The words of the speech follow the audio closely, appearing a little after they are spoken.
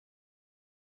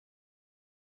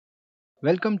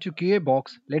Welcome to QA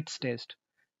Box Let's Test.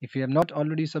 If you have not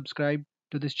already subscribed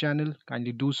to this channel,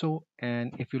 kindly do so,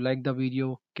 and if you like the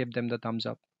video, give them the thumbs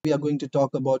up. We are going to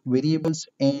talk about variables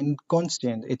and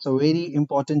constant. It's a very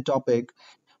important topic,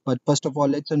 but first of all,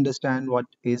 let's understand what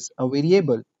is a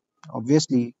variable.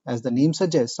 Obviously, as the name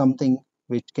suggests, something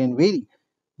which can vary.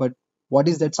 But what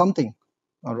is that something?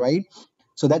 All right.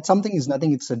 So that something is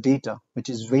nothing, it's a data, which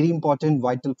is very important,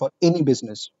 vital for any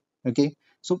business. Okay.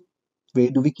 So where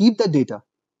do we keep the data?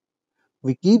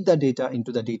 We keep the data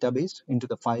into the database, into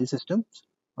the file systems.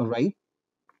 All right.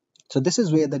 So this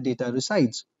is where the data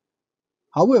resides.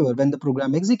 However, when the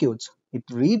program executes, it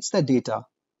reads the data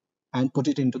and put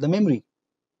it into the memory.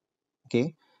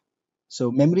 Okay. So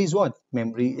memory is what?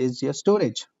 Memory is your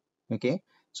storage. Okay.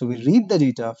 So we read the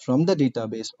data from the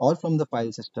database or from the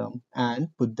file system and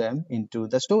put them into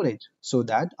the storage so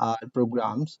that our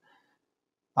programs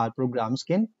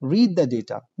can read the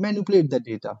data, manipulate the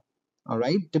data. All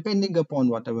right. Depending upon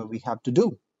whatever we have to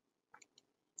do.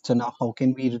 So now how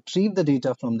can we retrieve the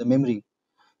data from the memory?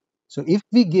 So if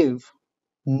we give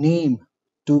name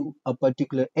to a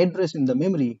particular address in the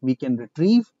memory, we can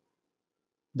retrieve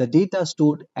the data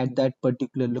stored at that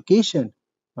particular location.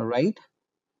 All right.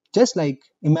 Just like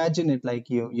imagine it like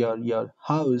your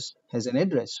house has an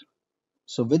address.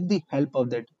 So with the help of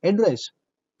that address,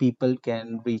 people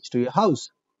can reach to your house.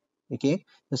 Okay.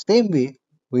 The same way,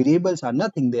 variables are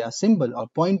nothing. They are symbol or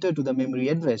pointer to the memory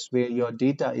address where your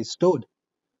data is stored.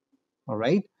 All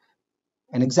right.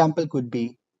 An example could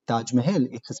be Taj Mahal.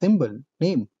 It's a symbol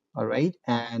name. All right.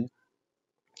 And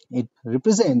it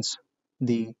represents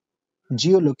the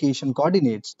geolocation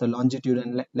coordinates, the longitude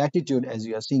and latitude as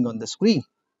you are seeing on the screen.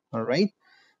 All right.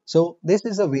 So this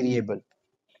is a variable.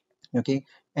 Okay.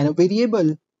 And a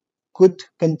variable could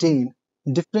contain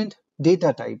different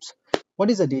data types. What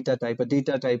is a data type? A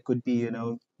data type could be,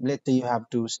 let's say you have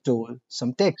to store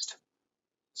some text.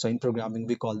 So in programming,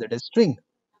 we call that a string.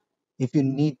 If you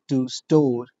need to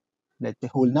store, let's say,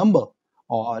 whole number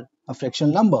or a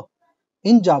fractional number,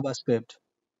 in JavaScript,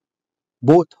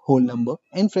 both whole number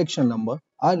and fractional number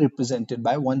are represented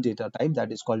by one data type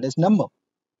that is called as number.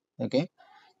 Okay.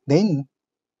 Then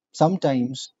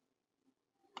sometimes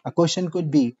a question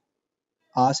could be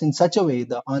asked in such a way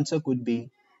the answer could be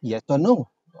yes or no,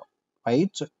 right?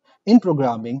 So in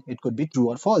programming, it could be true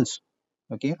or false.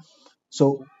 Okay.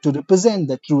 So to represent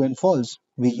the true and false,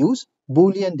 we use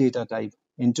Boolean data type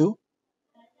into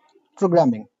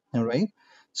programming. All right.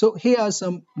 So here are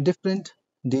some different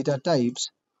data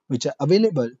types which are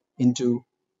available into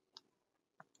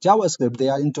JavaScript. They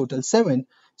are in total 7.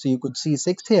 So you could see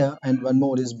 6 here, and one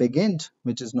more is BigInt,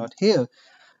 which is not here.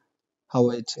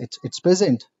 How it's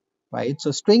present, right?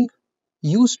 So string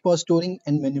used for storing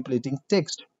and manipulating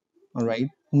text. All right.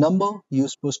 Number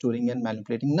used for storing and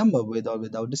manipulating number with or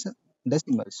without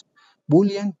decimals.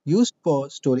 Boolean used for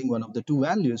storing one of the two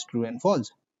values, true and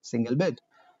false, single bit.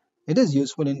 It is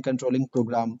useful in controlling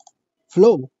program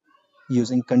flow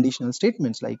using conditional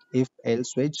statements like if,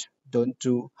 else, switch. Don't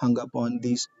to hung up on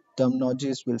these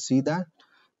terminologies. We'll see that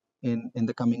in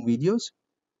the coming videos.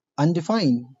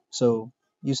 Undefined. So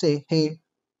you say, hey,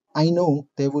 I know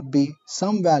there would be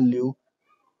some value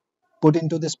put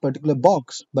into this particular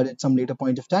box, but at some later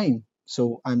point of time.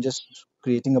 So I'm just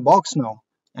creating a box now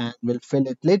and we'll fill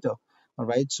it later. All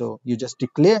right. So you just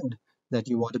declared that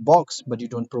you want a box, but you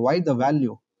don't provide the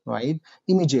value, right?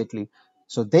 Immediately.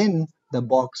 So then the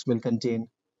box will contain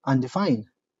undefined.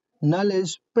 Null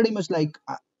is pretty much like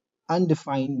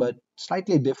undefined, but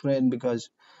slightly different because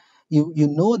you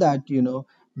know that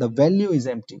the value is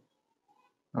empty.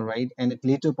 All right. And at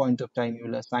later point of time, you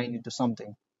will assign it to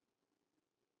something.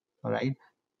 All right.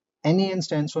 NaN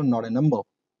stands for not a number.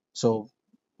 So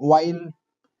while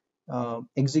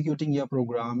executing your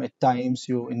program, at times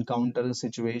you encounter a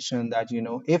situation that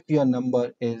if your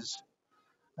number is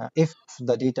if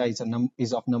the data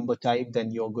is of number type,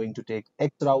 then you're going to take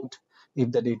X route.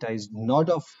 If the data is not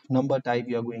of number type,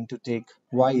 you're going to take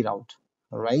Y route.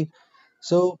 All right.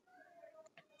 So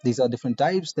these are different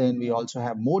types. Then we also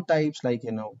have more types like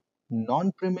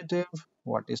non-primitive.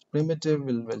 What is primitive?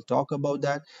 We'll talk about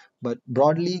that. But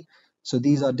broadly, so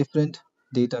these are different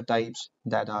data types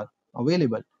that are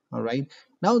available. All right.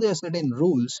 Now there are certain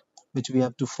rules which we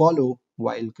have to follow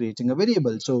while creating a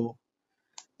variable. So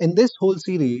in this whole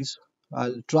series,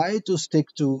 I'll try to stick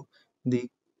to the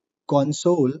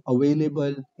console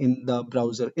available in the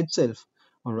browser itself.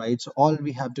 All right. So all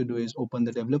we have to do is open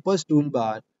the developers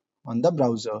toolbar on the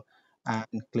browser and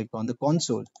click on the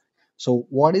console. So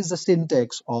what is the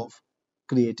syntax of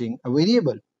creating a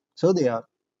variable? So there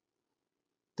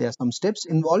are some steps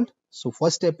involved. So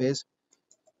first step is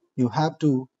you have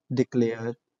to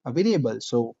declare a variable.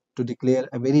 So to declare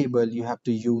a variable, you have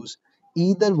to use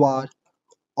either var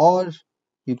or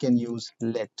you can use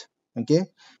let. Okay,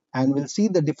 and we'll see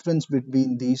the difference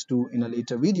between these two in a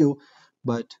later video,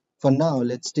 but for now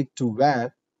let's stick to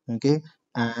var. Okay,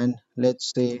 and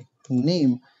let's say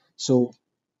name. So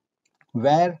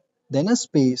var, then a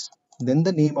space, then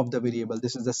the name of the variable.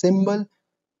 This is the symbol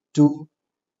to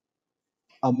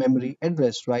a memory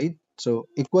address, right? So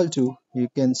equal to, you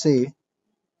can say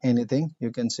anything.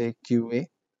 You can say qa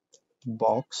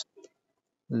box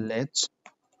let's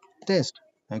test.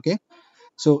 Okay,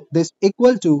 so this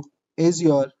equal to is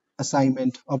your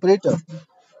assignment operator.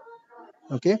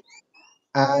 Okay,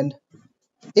 and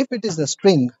if it is a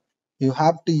string, you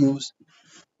have to use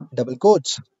double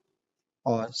quotes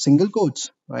or single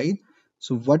quotes, right?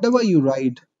 So whatever you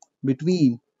write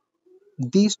between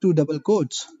these two double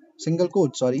quotes, single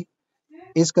quotes, sorry,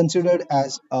 is considered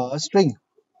as a string,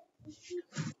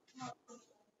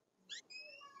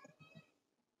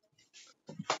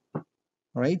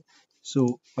 right?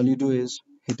 So all you do is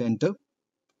hit enter.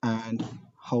 And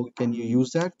how can you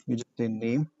use that? You just say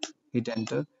name, hit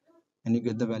enter, and you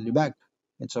get the value back.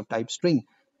 It's of type string.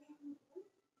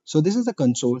 So this is the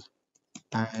console,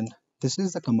 and this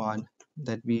is the command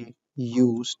that we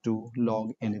use to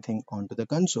log anything onto the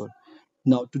console.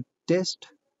 Now to test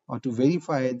or to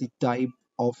verify the type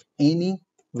of any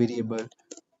variable,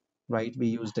 right, we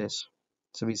use this.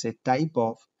 So we say type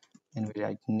of, and we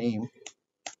write name,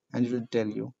 and it will tell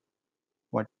you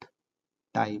what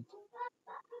type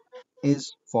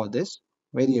is for this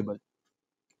variable.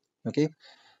 Okay,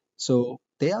 so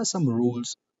there are some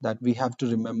rules that we have to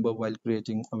remember while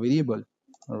creating a variable.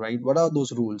 All right, what are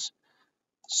those rules?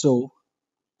 So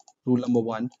rule number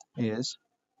one is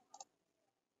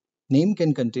name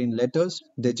can contain letters,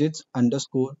 digits,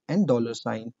 underscore, and dollar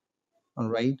sign. All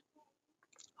right.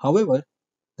 However,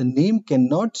 the name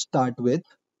cannot start with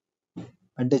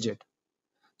a digit.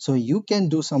 So you can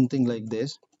do something like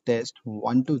this, test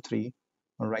 123.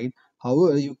 All right.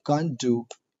 However, you can't do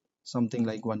something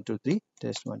like 123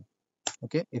 test 1.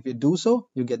 Okay. If you do so,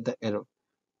 you get the error.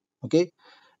 Okay.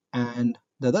 And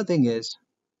the other thing is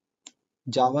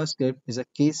JavaScript is a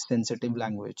case sensitive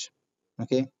language.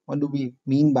 Okay, what do we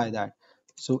mean by that?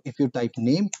 So if you type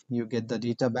name, you get the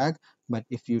data back, but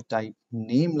if you type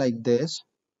name like this,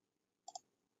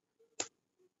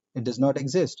 it does not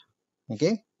exist.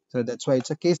 Okay, so that's why it's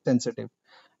a case sensitive.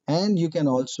 And you can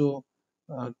also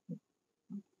uh,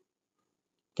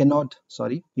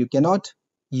 you cannot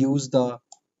use the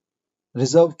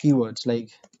reserved keywords,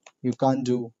 like you can't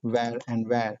do where and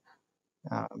where,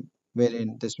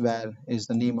 wherein this where is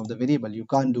the name of the variable. You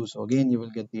can't do so. Again, you will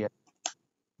get the error.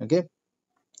 Okay,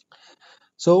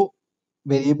 so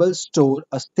variables store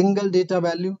a single data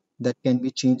value that can be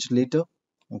changed later.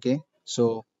 Okay,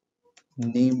 so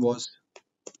name was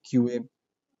qa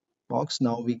box.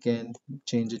 Now we can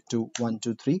change it to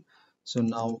 123. So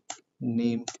now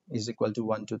name is equal to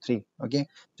 123. Okay,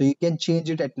 so you can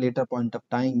change it at later point of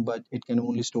time, but it can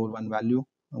only store one value.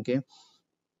 Okay,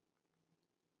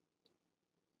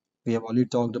 we have already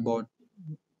talked about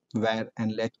where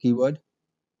and let keyword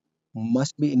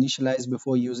must be initialized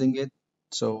before using it.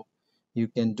 So you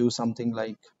can do something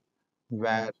like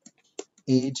where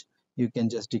age, you can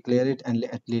just declare it, and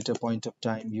at later point of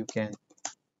time you can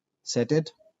set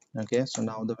it. Okay, so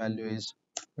now the value is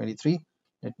 23.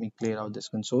 Let me clear out this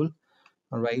console.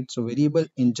 All right, so variable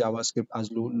in JavaScript are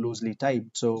loosely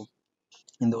typed. So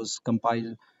in those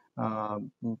compiled uh,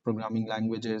 programming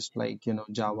languages like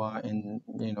Java and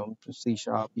C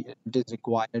Sharp, it is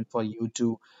required for you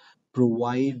to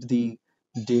provide the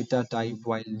data type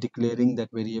while declaring that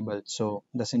variable. So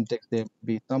the syntax there will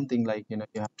be something like, you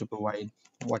have to provide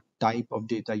what type of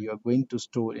data you are going to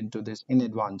store into this in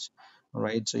advance. All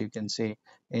right, so you can say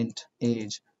int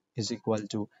age is equal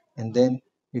to, and then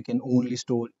you can only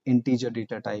store integer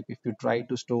data type. If you try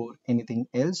to store anything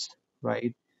else,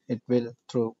 right, it will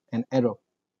throw an error.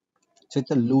 So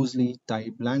it's a loosely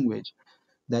typed language.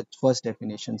 That's first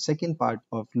definition. Second part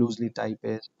of loosely type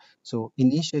is, so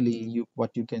initially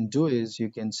what you can do is you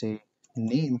can say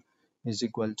name is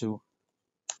equal to,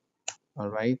 all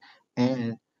right,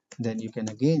 and then you can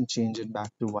again change it back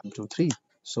to 123.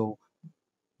 So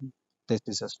this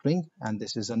is a string and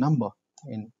this is a number.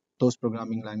 In those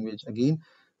programming language, again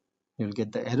you'll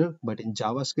get the error, but in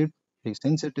JavaScript,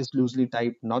 since it is loosely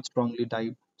typed, not strongly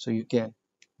typed, so you can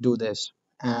do this.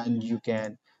 And you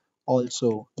can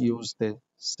also use the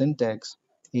syntax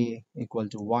a equal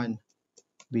to 1,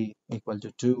 b equal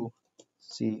to 2,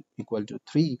 c equal to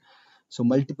 3. So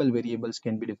multiple variables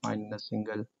can be defined in a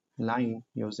single line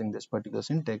using this particular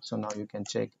syntax. So now you can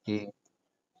check a,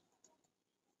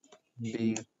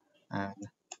 B, and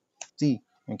C.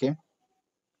 Okay.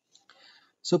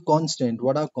 So constant,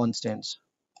 what are constants?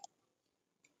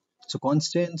 So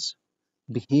constants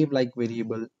behave like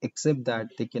variable except that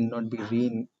they cannot be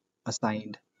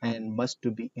reassigned and must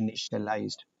to be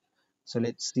initialized. So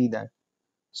let's see that.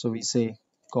 So we say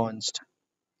const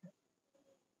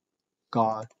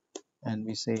car, and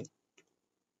we say,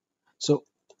 so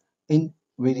in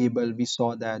variable we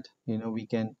saw that we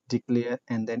can declare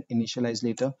and then initialize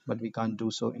later, but we can't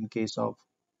do so in case of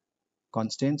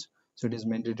constants. So it is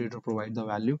mandatory to provide the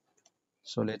value.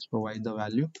 So let's provide the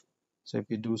value. So if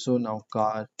you do so, now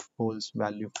car holds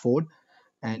value 4,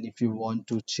 and if you want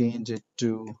to change it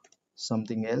to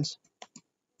something else,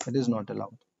 it is not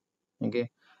allowed. Okay,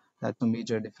 that's a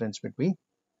major difference between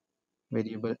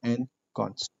variable and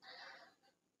const.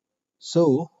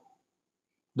 So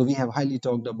though we have highly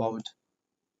talked about,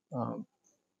 um,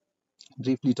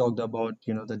 briefly talked about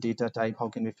the data type, how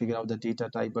can we figure out the data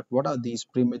type, but what are these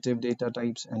primitive data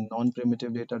types and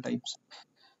non-primitive data types?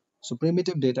 So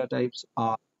primitive data types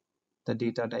are the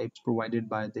data types provided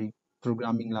by the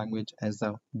programming language as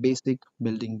a basic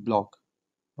building block,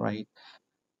 right?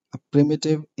 A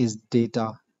primitive is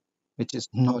data which is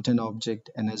not an object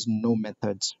and has no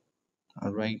methods.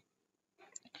 All right.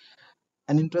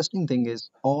 An interesting thing is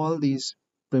all these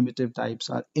primitive types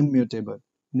are immutable,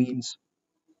 means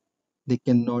they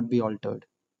cannot be altered.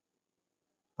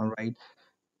 All right.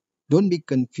 Don't be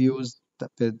confused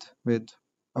with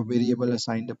a variable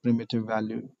assigned a primitive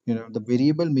value. The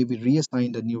variable may be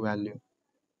reassigned a new value,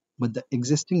 but the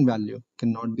existing value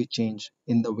cannot be changed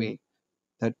in the way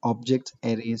that objects,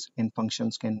 arrays, and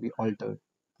functions can be altered.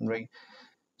 Right.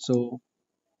 So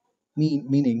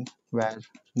meaning where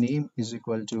name is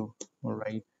equal to, all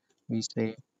right, we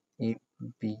say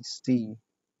ABC,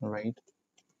 all right,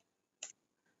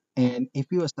 and if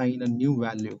you assign a new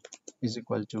value is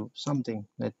equal to something,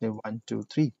 let's say 1 2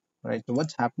 3, right? So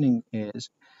what's happening is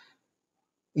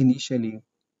initially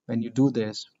when you do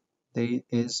this, there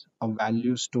is a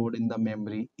value stored in the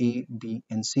memory A, B,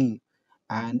 and C,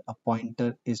 and a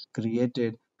pointer is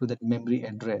created to that memory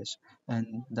address,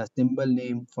 and the symbol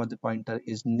name for the pointer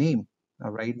is name.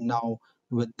 All right, now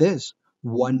with this,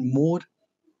 one more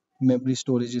memory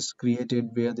storage is created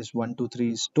where this 1 2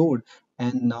 3 is stored,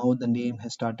 and now the name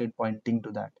has started pointing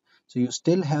to that. So you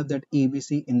still have that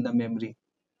ABC in the memory.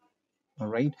 All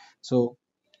right, so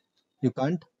you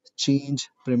can't change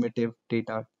primitive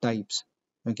data types.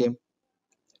 Okay,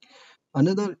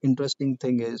 another interesting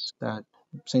thing is that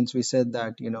since we said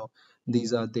that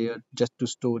these are there just to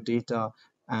store data,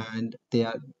 and they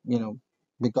are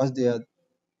because they are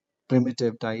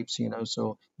primitive types,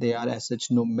 so they are as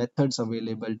such no methods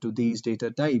available to these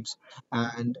data types,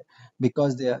 and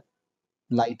because they are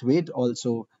lightweight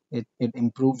also, it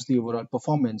improves the overall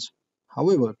performance.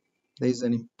 However, there is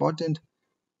an important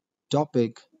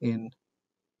topic in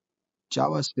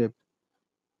JavaScript,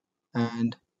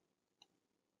 and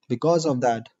because of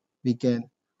that we can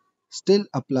still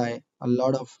apply a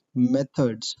lot of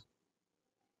methods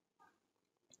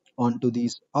onto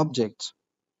these objects.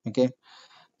 Okay,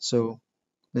 so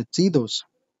let's see those.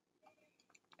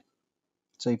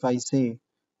 So if I say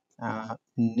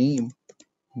name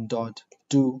dot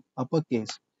to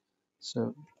uppercase,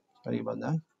 so sorry about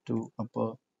that, to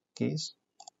uppercase,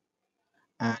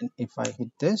 and if I hit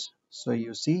this, so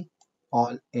you see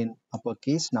all in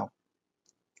uppercase now.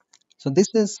 So this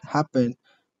has happened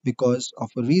because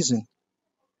of a reason.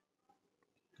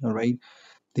 All right,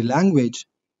 the language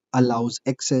allows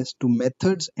access to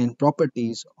methods and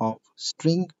properties of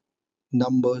string,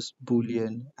 numbers,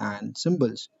 boolean, and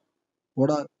symbols.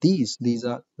 What are these? These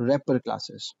are wrapper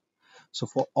classes. So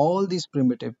for all these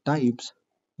primitive types,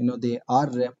 they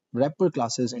are wrapper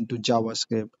classes into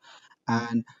JavaScript,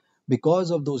 and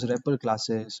because of those wrapper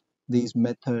classes, these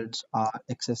methods are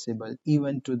accessible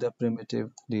even to the primitive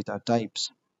data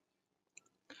types.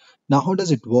 Now, how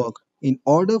does it work? In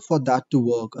order for that to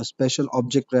work, a special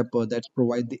object wrapper that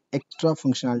provides the extra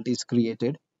functionality is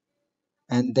created,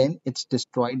 and then it's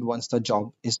destroyed once the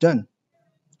job is done.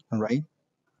 All right.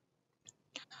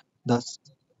 The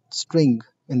string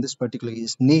in this particular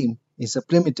case, name, is a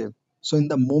primitive. So in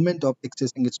the moment of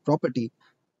accessing its property,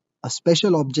 a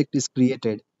special object is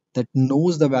created that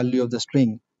knows the value of the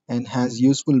string and has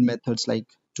useful methods like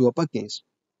to uppercase.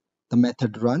 The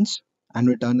method runs and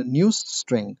return a new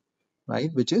string, right,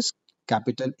 which is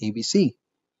capital ABC.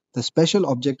 The special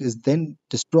object is then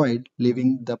destroyed,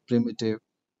 leaving the primitive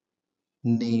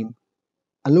name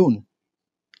alone.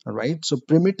 All right. So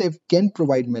primitive can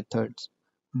provide methods,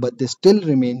 but they still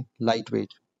remain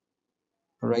lightweight.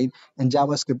 All right. And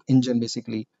JavaScript engine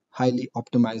basically highly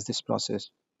optimize this process.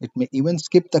 It may even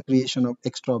skip the creation of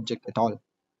extra object at all,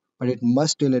 but it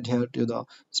must still adhere to the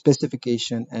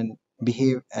specification and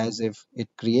behave as if it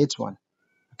creates one.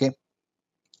 Okay,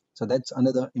 so that's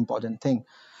another important thing.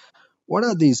 What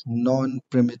are these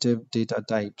non-primitive data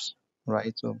types,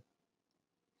 right? So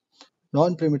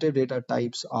non-primitive data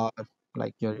types are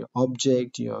like your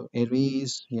object, your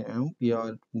arrays,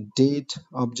 your date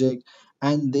object,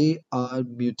 and they are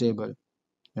mutable.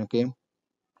 Okay,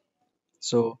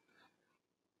 so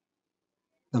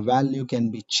the value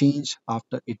can be changed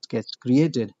after it gets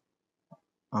created.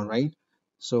 All right,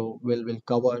 so we'll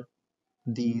cover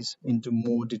these into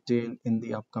more detail in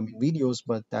the upcoming videos,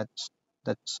 but that's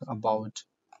about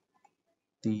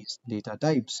these data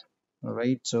types. All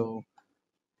right, so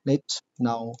let's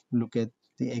now look at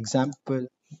the example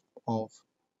of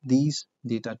these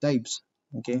data types,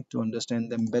 okay, to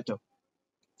understand them better.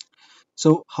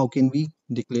 So how can we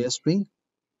declare string?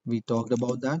 We talked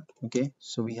about that. Okay,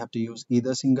 so we have to use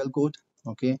either single quote,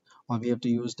 okay, or we have to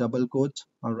use double quotes.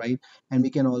 All right, and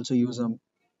we can also use a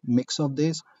mix of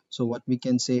this. So what we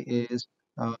can say is,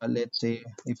 let's say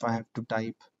if I have to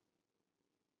type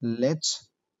let's,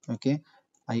 okay,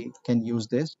 I can use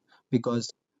this,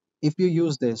 because if you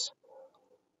use this,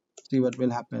 see what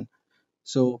will happen.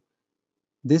 So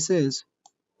this is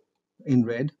in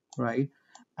red, right?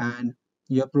 And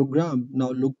your program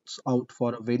now looks out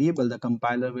for a variable. The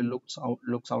compiler will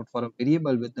looks out for a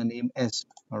variable with the name s.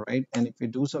 All right, and if we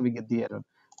do so, we get the error.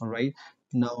 All right,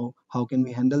 now how can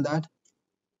we handle that?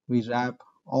 We wrap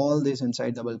all this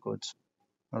inside double quotes.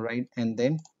 All right, and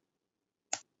then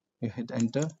you hit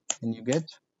enter and you get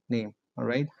name. All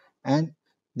right, and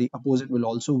the opposite will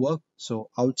also work. So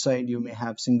outside you may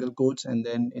have single quotes, and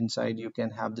then inside you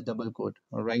can have the double quote.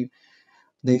 All right,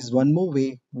 there is one more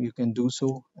way you can do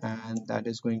so, and that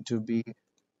is going to be,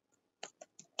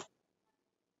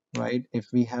 right, if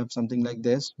we have something like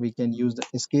this, we can use the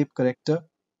escape character.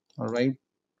 All right,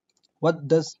 what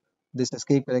does this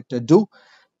escape character do?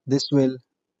 This will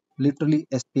literally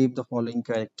escape the following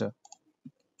character,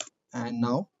 and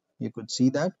now you could see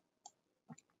that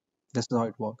this is how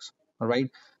it works. All right,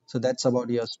 so that's about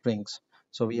your strings.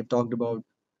 So we have talked about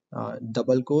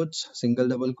double quotes, single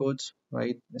double quotes,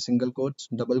 right, single quotes,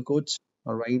 double quotes.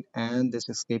 All right, and this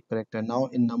escape character. Now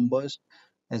in numbers,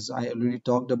 as I already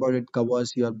talked about, it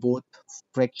covers your both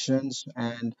fractions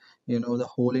and the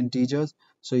whole integers.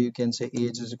 So you can say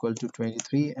age is equal to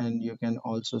 23, and you can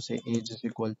also say age is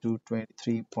equal to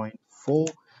 23.4. All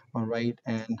right,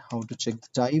 and how to check the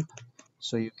type?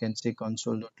 So you can say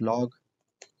console.log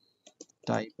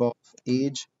type of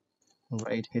age.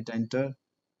 Right, hit enter.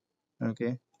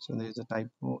 Okay, so there is a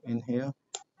typo in here,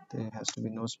 there has to be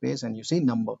no space, and you see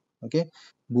number. Okay,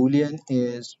 boolean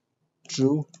is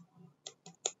true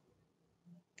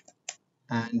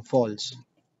and false.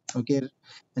 Okay,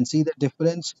 and see the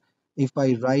difference. If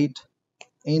I write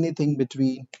anything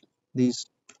between these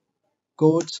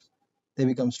codes, they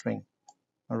become string.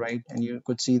 All right, and you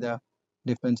could see the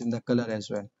difference in the color as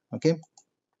well. Okay,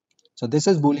 so this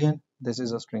is boolean, this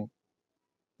is a string.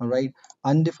 All right,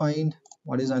 undefined.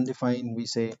 What is undefined? We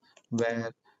say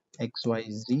where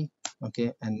xyz.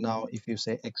 Okay, and now if you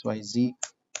say xyz,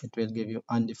 it will give you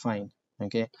undefined.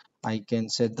 Okay, I can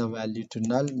set the value to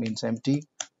null, means empty,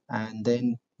 and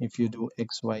then if you do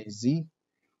xyz,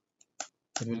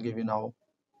 it will give you now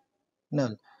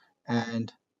null.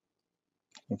 And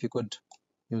if you could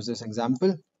use this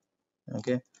example,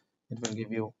 okay, it will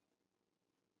give you,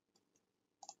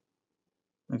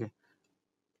 okay,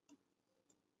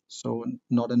 so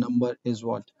not a number is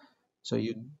what? So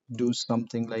you do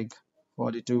something like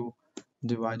 42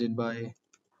 divided by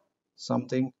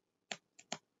something,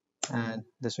 and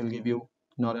this will give you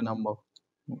not a number.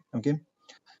 Okay,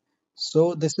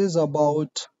 so this is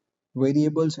about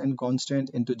variables and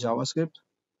constant into JavaScript.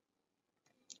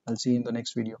 I'll see you in the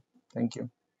next video. Thank you.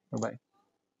 Bye bye.